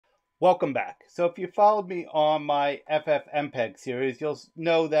Welcome back. So if you followed me on my ffmpeg series, you'll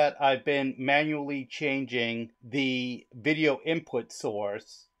know that I've been manually changing the video input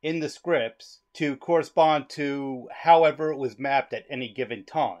source in the scripts to correspond to however it was mapped at any given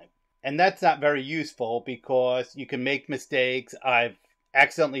time. And that's not very useful because you can make mistakes. I've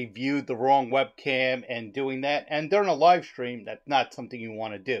accidentally viewed the wrong webcam and doing that. And during a live stream, that's not something you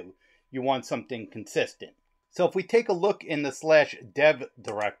want to do. You want something consistent. So if we take a look in the /dev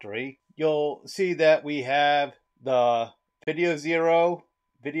directory, you'll see that we have the video 0,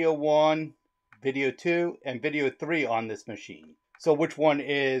 video 1, video 2, and video 3 on this machine. So which one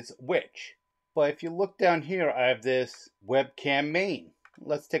is which? But if you look down here, I have this webcam-main.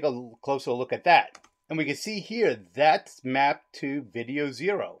 Let's take a closer look at that. And we can see here that's mapped to video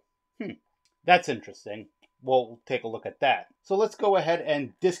 0. That's interesting. We'll take a look at that. So let's go ahead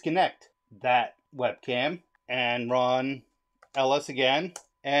and disconnect that webcam and run ls again.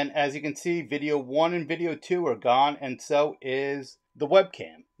 And as you can see, video 1 and video 2 are gone, and so is the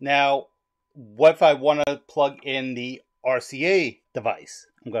webcam. Now, what if I want to plug in the RCA device?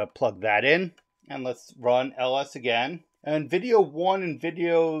 I'm going to plug that in, and let's run ls again. And video 1 and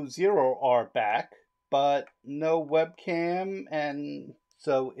video 0 are back, but no webcam. And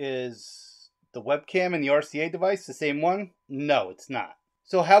so is the webcam and the RCA device the same one? No, it's not.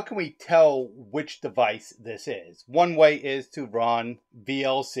 So how can we tell which device this is? One way is to run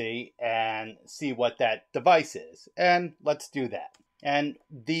VLC and see what that device is. And let's do that. And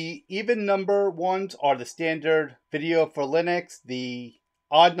the even number ones are the standard video for Linux. The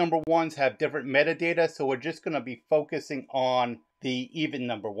odd number ones have different metadata. So we're just going to be focusing on the even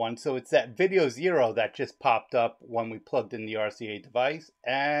number one. So it's that video 0 that just popped up when we plugged in the RCA device.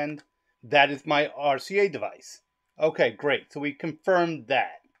 And that is my RCA device. Okay, great. So we confirmed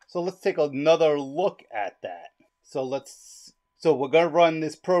that. So let's take another look at that. So we're going to run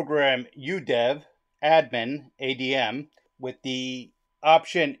this program udevadm, ADM, with the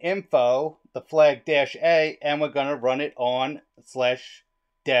option info, the flag -a, and we're going to run it on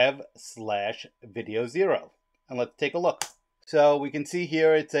 /dev/video 0. And let's take a look. So we can see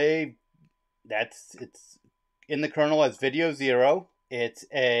here it's in the kernel as video 0.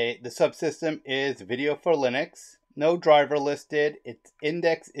 The subsystem is video for Linux. No driver listed. Its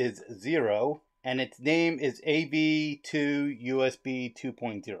index is 0, and its name is AV2 USB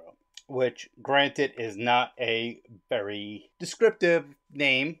 2.0, which, granted, is not a very descriptive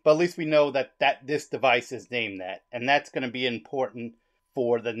name, but at least we know that this device is named that, and that's going to be important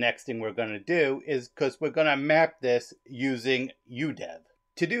for the next thing we're going to do, is because we're going to map this using udev.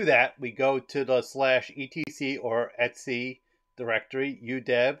 To do that, we go to the /etc or etc directory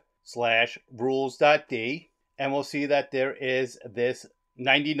udev/rules.d. And we'll see that there is this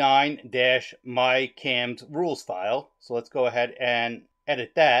 99-mycams rules file. So let's go ahead and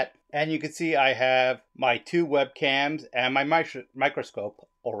edit that. And you can see I have my 2 webcams and my microscope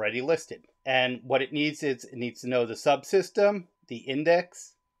already listed. And what it needs is it needs to know the subsystem, the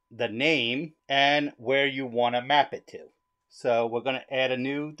index, the name, and where you want to map it to. So we're going to add a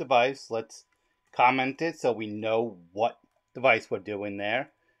new device. Let's comment it so we know what device we're doing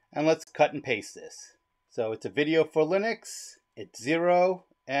there. And let's cut and paste this. So it's a video for Linux, it's 0,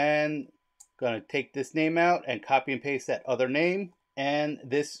 and going to take this name out and copy and paste that other name. And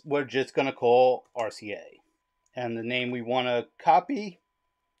this we're just going to call RCA. And the name we want to copy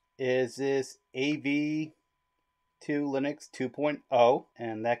is this AV2 Linux 2.0,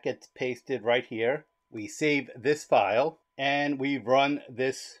 and that gets pasted right here. We save this file, and we run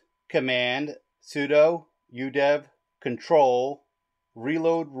this command, sudo udev control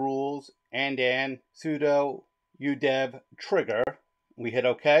reload rules and sudo udev trigger. We hit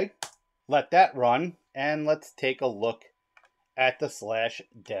OK. Let that run, and let's take a look at the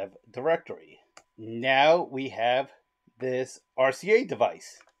 /dev directory. Now we have this RCA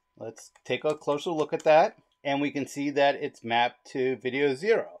device. Let's take a closer look at that, and we can see that it's mapped to video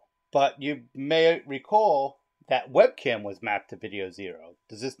 0. But you may recall that webcam was mapped to video 0.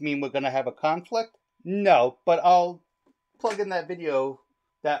 Does this mean we're going to have a conflict? No, but I'll plug in that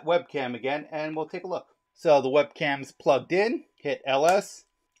webcam again, and we'll take a look. So the webcam's plugged in, hit ls,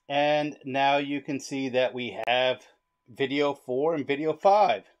 and now you can see that we have video 4 and video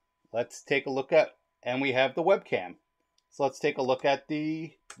 5. Let's take a look at, and we have the webcam. So let's take a look at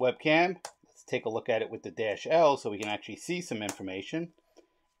the webcam. Let's take a look at it with the -l so we can actually see some information.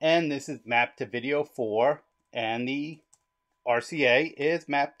 And this is mapped to video 4, and the RCA is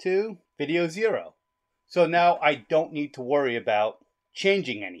mapped to video 0. So now I don't need to worry about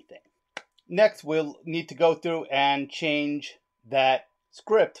changing anything. Next, we'll need to go through and change that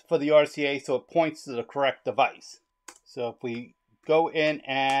script for the RCA so it points to the correct device. So if we go in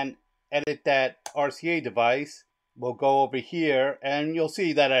and edit that RCA device, we'll go over here and you'll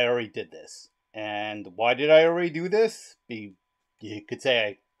see that I already did this. And why did I already do this? You could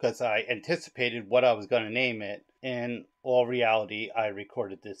say because I anticipated what I was going to name it. In all reality, I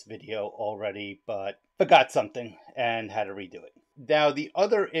recorded this video already, but forgot something and had to redo it. Now, the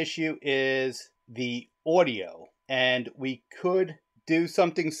other issue is the audio. And we could do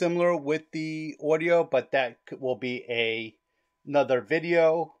something similar with the audio, but that will be another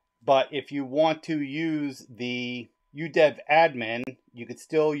video. But if you want to use the udevadm, you could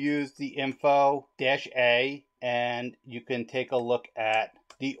still use the info-a, and you can take a look at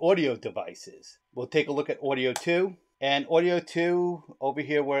the audio devices. We'll take a look at audio 2. And audio 2, over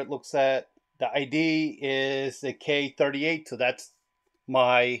here where it looks at the ID is the K38, so that's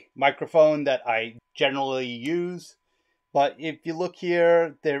my microphone that I generally use. But if you look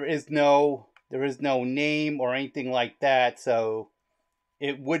here, there is no name or anything like that, so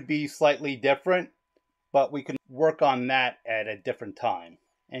it would be slightly different, but we can work on that at a different time.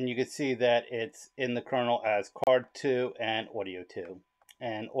 And you can see that it's in the kernel as card 2 and audio 2.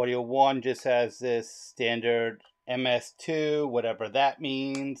 And audio 1 just has this standard MS2, whatever that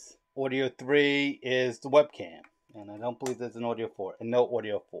means. Audio 3 is the webcam. And I don't believe there's an audio 4, and no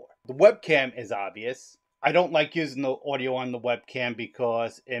audio 4. The webcam is obvious. I don't like using the audio on the webcam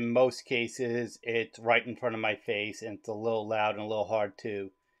because in most cases it's right in front of my face and it's a little loud and a little hard to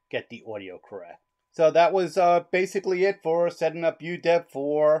get the audio correct. So that was basically it for setting up udev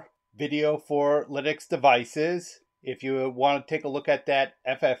for video for Linux devices. If you want to take a look at that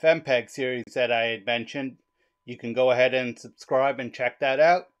ffmpeg series that I had mentioned, you can go ahead and subscribe and check that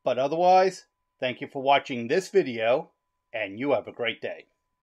out. But otherwise, thank you for watching this video, and you have a great day.